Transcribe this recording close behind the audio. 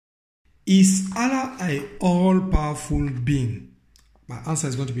Is Allah an all-powerful being? My answer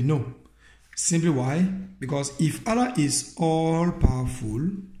is going to be no. Simply why? Because if Allah is all-powerful,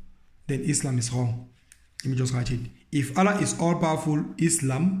 then Islam is wrong. Let me just write it. If Allah is all-powerful,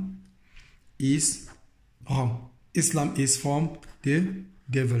 Islam is wrong. Islam is from the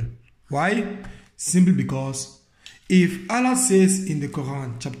devil. Why? Simply because if Allah says in the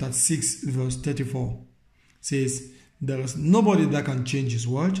Quran, chapter 6, verse 34, says, there is nobody that can change his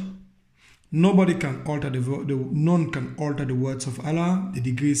word. Nobody can alter none can alter the words of Allah, the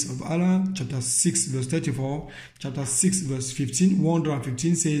degrees of Allah. Chapter 6, verse 34, chapter 6, verse 15,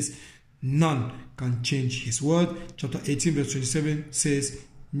 115 says, none can change his word. Chapter 18, verse 27 says,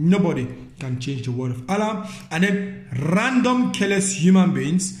 nobody can change the word of Allah. And then random careless human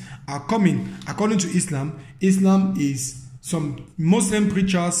beings are coming. According to Islam, Islam is some Muslim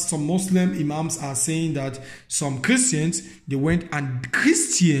preachers, some Muslim imams are saying that some Christians, they went and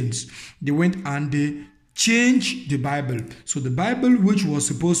they changed the Bible. So the Bible, which was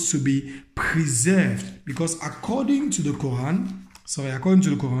supposed to be preserved, because according to the Quran,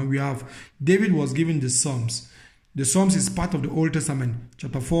 we have David was given the Psalms. The Psalms is part of the Old Testament.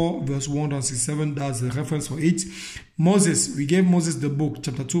 Chapter 4, verse 167, that's the reference for it. Moses, we gave Moses the book,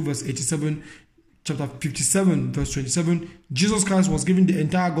 chapter 2, verse 87, chapter 57, verse 27. Jesus Christ was given the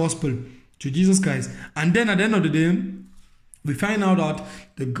entire gospel to Jesus Christ. And then at the end of the day, we find out that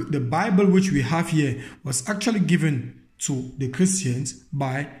the Bible which we have here was actually given to the Christians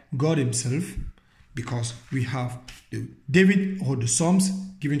by God himself, because we have David or the Psalms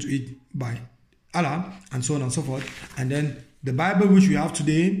given to it by Allah, and so on and so forth. And then the Bible which we have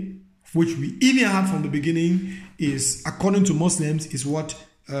today, which we even had from the beginning, is, according to Muslims, is what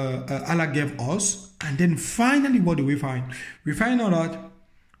Allah gave us. And then finally, what do we find? We find out that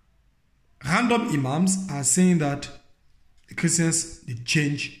random imams are saying that the Christians, they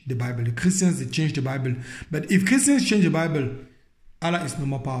change the Bible. The Christians, they change the Bible. But if Christians change the Bible, Allah is no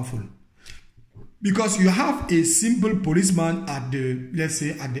more powerful. Because you have a simple policeman at the, let's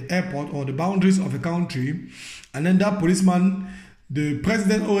say, at the airport or the boundaries of a country, and then that policeman, the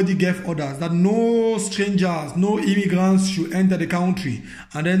president already gave orders that no strangers, no immigrants should enter the country.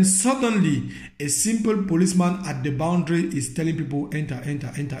 And then suddenly, a simple policeman at the boundary is telling people, enter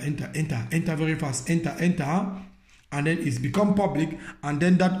very fast, enter. And then it's become public, and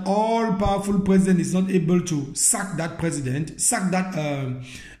then that all-powerful president is not able to sack that president, sack that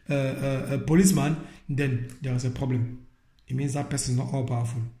policeman, then there is a problem. It means that person is not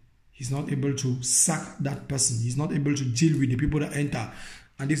all-powerful. He's not able to sack that person. He's not able to deal with the people that enter.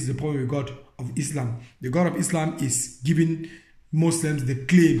 And this is the problem with God of Islam. The God of Islam is giving Muslims the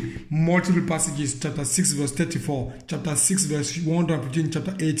claim, multiple passages, chapter 6 verse 34, chapter 6 verse 115,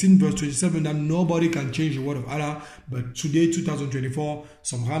 chapter 18 verse 27, that nobody can change the word of Allah. But today, 2024,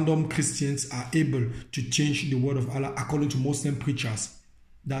 some random Christians are able to change the word of Allah according to Muslim preachers.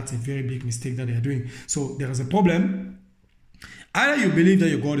 That's a very big mistake that they are doing. So there is a problem. Either you believe that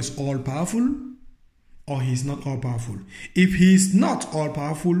your God is all-powerful, or he is not all-powerful. If he is not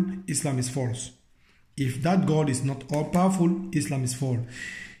all-powerful, Islam is false. If that God is not all-powerful, Islam is false.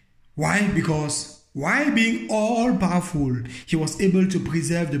 Why? Because while being all-powerful, he was able to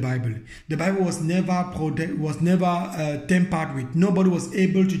preserve the Bible. The Bible was never tampered with. Nobody was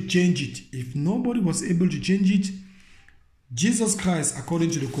able to change it. If nobody was able to change it, Jesus Christ,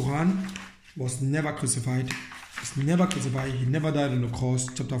 according to the Quran, was never crucified. He never crucified. He never died on the cross.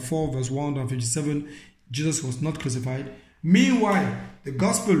 Chapter 4, verse 157, Jesus was not crucified. Meanwhile, the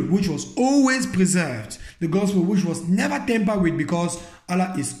gospel which was always preserved, the gospel which was never tampered with, because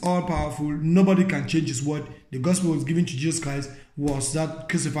Allah is all-powerful, nobody can change his word. The gospel was given to Jesus Christ, was that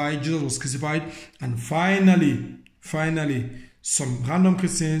crucified, Jesus was crucified, and finally, some random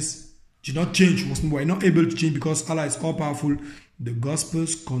Christians did not change, were not able to change because Allah is all-powerful. The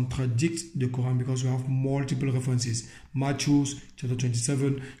Gospels contradict the Quran because we have multiple references. Matthew chapter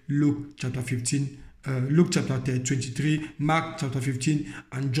 27, Luke chapter 15, Luke chapter 23, Mark chapter 15,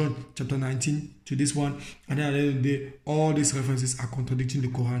 and John chapter 19 to this one. And then at the end of the day, all these references are contradicting the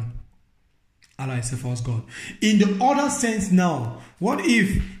Quran. Allah is a false God. In the other sense now, what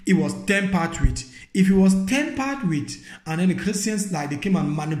if it was tampered with? If it was tampered with, and then the Christians, like, they came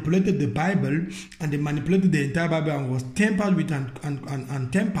and manipulated the Bible, and they manipulated the entire Bible and was tampered with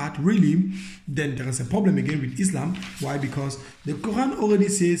and tampered, really, then there is a problem again with Islam. Why? Because the Quran already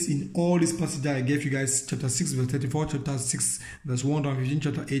says in all these passages that I gave you guys, chapter 6 verse 34, chapter 6 verse 115,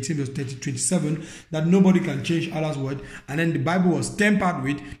 chapter 18 verse 27, that nobody can change Allah's word. And then the Bible was tampered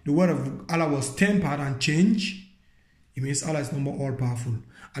with, the word of Allah was tampered and changed. It means Allah is no more all-powerful.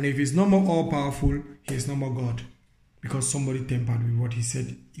 And if he's no more all-powerful, he is no more God. because somebody tampered with what he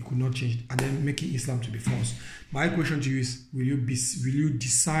said he could not change, and then making Islam to be false. My question to you is, will you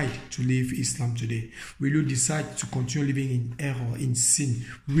decide to leave Islam today? Will you decide to continue living in error, in sin,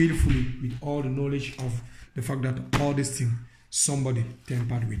 willfully, with all the knowledge of the fact that all these things somebody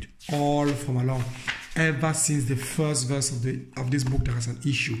tampered with, all from along? Ever since the first verse of this book, there is an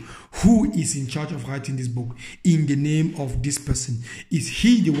issue. Who is in charge of writing this book in the name of this person? Is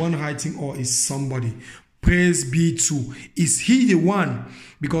he the one writing, or is somebody? Praise be to. Is he the one?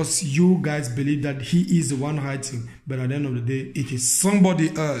 Because you guys believe that he is the one writing, but at the end of the day, it is somebody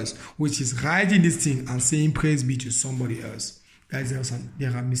else which is writing this thing and saying praise be to somebody else. Guys,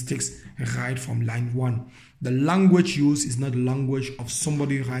 there are mistakes right from line 1. The language used is not the language of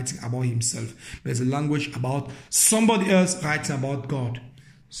somebody writing about himself, but it's a language about somebody else writing about God.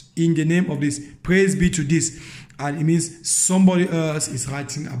 In the name of this, praise be to this. And it means somebody else is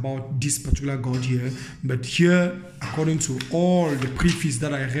writing about this particular God here. But here, according to all the preface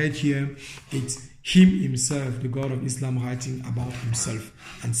that I read here, it's him himself, the God of Islam, writing about himself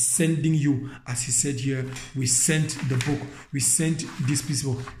and sending you, as he said here, we sent the book, we sent these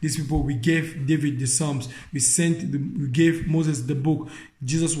people, we gave David the Psalms, we gave Moses the book,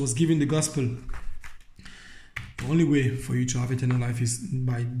 Jesus was giving the gospel. The only way for you to have eternal life is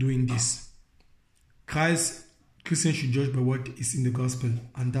by doing this. Christians should judge by what is in the gospel,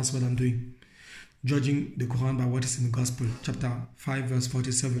 and that's what I'm doing. Judging the Quran by what is in the gospel. Chapter 5 verse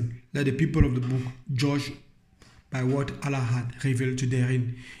 47. Let the people of the book judge by what Allah had revealed to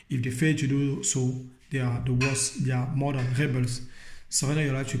therein. If they fail to do so, they are the worst, they are more than rebels. Surrender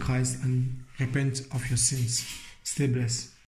your life to Christ and repent of your sins. Stay blessed.